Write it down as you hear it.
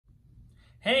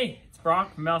Hey, it's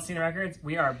Brock from Melsina Records.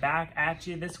 We are back at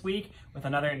you this week with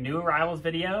another new arrivals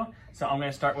video. So I'm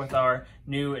going to start with our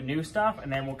new stuff,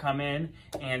 and then we'll come in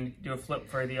and do a flip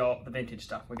for the vintage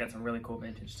stuff. We got some really cool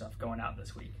vintage stuff going out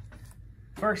this week.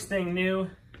 First thing new,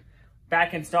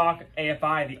 back in stock,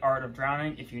 AFI, The Art of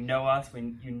Drowning. If you know us,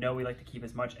 you know we like to keep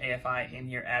as much AFI in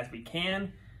here as we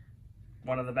can.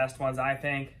 One of the best ones, I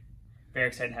think. Very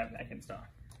excited to have it back in stock.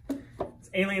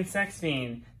 Alien Sex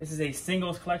Fiend. This is a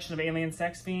singles collection of Alien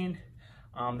Sex Fiend.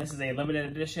 This is a limited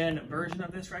edition version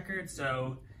of this record,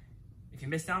 so if you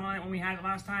missed out on it when we had it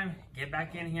last time, get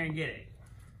back in here and get it.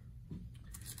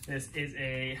 This is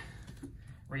a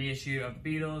reissue of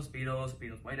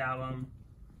Beatles White Album.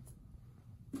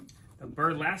 The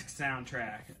Burlesque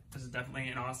soundtrack. This is definitely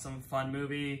an awesome, fun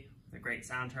movie with a great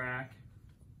soundtrack.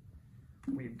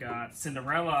 We've got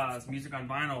Cinderella's Music on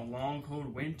Vinyl, Long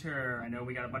Cold Winter. I know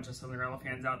we got a bunch of Cinderella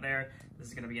fans out there. This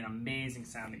is going to be an amazing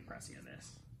sounding pressing of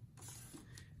this.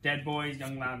 Dead Boys,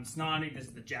 Young, Loud, and Snotty. This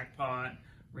is the Jackpot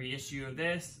reissue of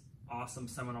this. Awesome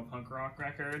seminal punk rock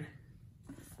record.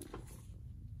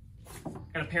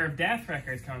 Got a pair of Death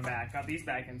records coming back. Got these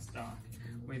back in stock.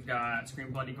 We've got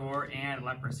Scream Bloody Gore and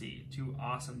Leprosy. Two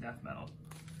awesome death metal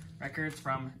records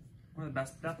from one of the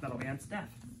best death metal bands,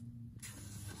 Death.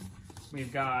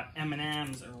 We've got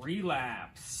Eminem's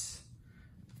Relapse.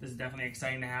 This is definitely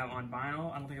exciting to have on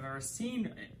vinyl. I don't think I've ever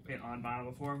seen it on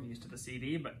vinyl before. I'm used to the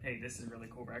CD, but hey, this is a really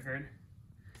cool record.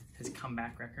 His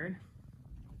comeback record.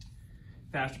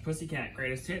 Faster Pussycat,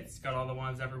 Greatest Hits. Got all the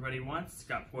ones everybody wants. It's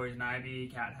got Poison Ivy,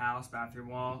 Cat House, Bathroom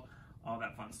Wall, all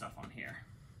that fun stuff on here.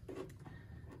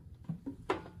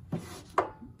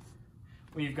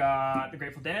 We've got The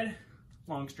Grateful Dead,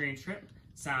 Long Strange Trip,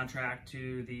 soundtrack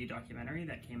to the documentary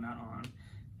that came out on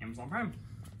Amazon Prime.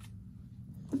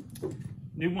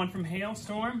 New one from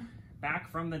Halestorm,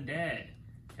 Back from the Dead.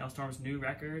 Halestorm's new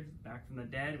record, Back from the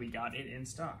Dead. We got it in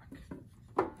stock.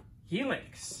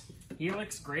 Helix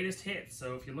Greatest Hits.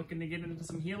 So if you're looking to get into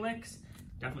some Helix,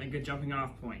 definitely a good jumping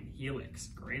off point. Helix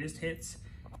Greatest Hits,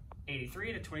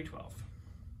 83 to 2012.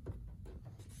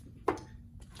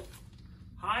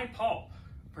 High Pulp,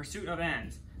 Pursuit of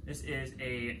Ends. This is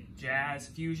a jazz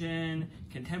fusion,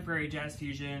 contemporary jazz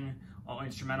fusion, all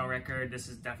instrumental record. This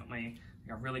is definitely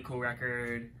a really cool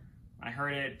record. When I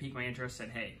heard it, piqued my interest, said,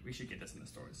 hey, we should get this in the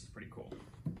store. This is pretty cool.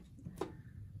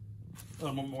 A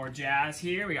little more jazz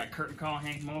here. We got Curtain Call,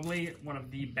 Hank Mobley, one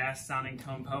of the best sounding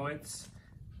tone poets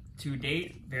to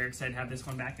date. Very excited to have this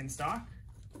one back in stock.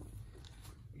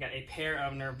 We got a pair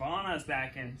of Nirvana's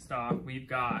back in stock. We've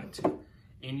got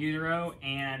In Utero,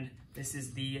 and this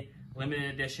is the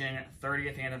limited edition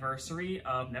 30th anniversary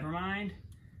of Nevermind.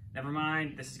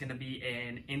 Nevermind, this is going to be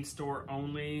an in-store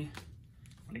only.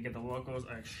 I'm going to give the locals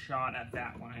a shot at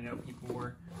that one. I know people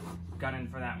were gunning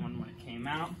for that one when it came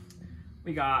out.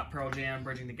 We got Pearl Jam,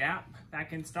 Bridging the Gap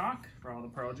back in stock for all the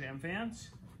Pearl Jam fans.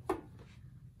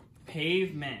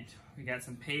 Pavement. We got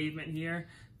some Pavement here.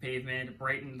 Pavement,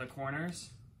 Brighten the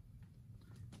Corners.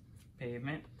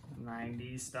 Pavement,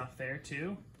 90s stuff there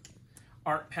too.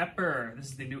 Art Pepper.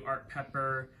 This is the new Art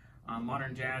Pepper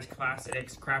Modern Jazz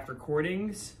Classics Craft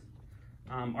Recordings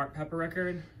Art Pepper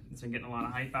record. It's been getting a lot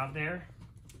of hype out there.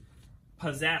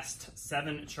 Possessed,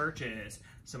 7 Churches.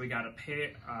 So we got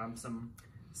some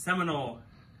seminal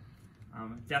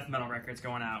death metal records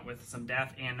going out with some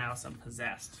Death and now some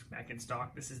Possessed back in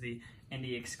stock. This is the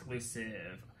indie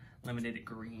exclusive limited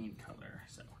green color.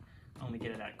 So only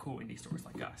get it at cool indie stores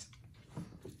like us.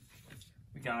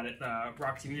 We got it,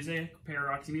 Roxy Music, pair of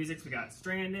Roxy Musics. We got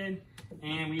Stranded,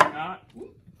 and we got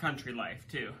Country Life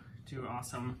too. Two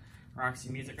awesome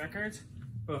Roxy Music records,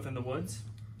 both in the woods.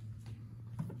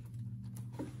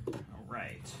 All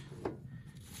right.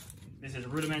 This is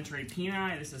Rudimentary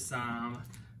Peni. This is some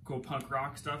cool punk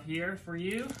rock stuff here for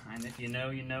you, and if you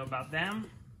know, you know about them.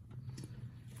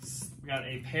 We got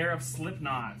a pair of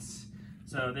Slipknots.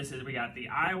 So we got the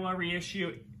Iowa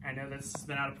reissue. I know this has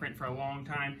been out of print for a long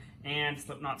time, and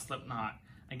Slipknot.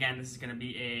 Again, this is going to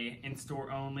be a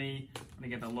in-store only. I'm going to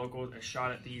give the locals a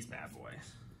shot at these bad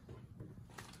boys.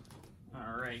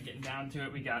 All right, getting down to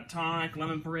it, we got Tonic,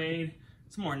 Lemon Parade,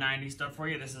 some more 90s stuff for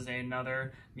you. This is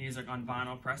another Music on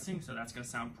Vinyl pressing, so that's going to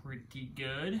sound pretty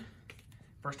good.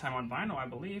 First time on vinyl, I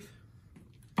believe.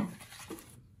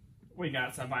 We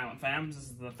got some Violent Femmes. This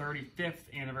is the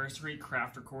 35th anniversary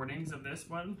craft recordings of this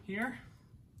one here.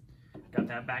 Got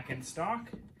that back in stock.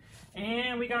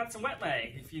 And we got some Wet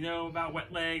Leg. If you know about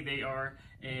Wet Leg, they are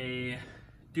a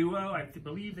duo. I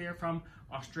believe they are from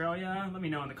Australia. Let me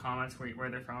know in the comments where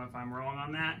they're from if I'm wrong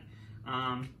on that.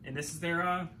 And this is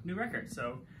their new record.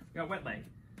 So we got Wet Leg.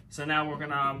 So now we're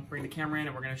gonna bring the camera in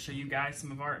and we're gonna show you guys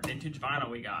some of our vintage vinyl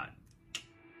we got.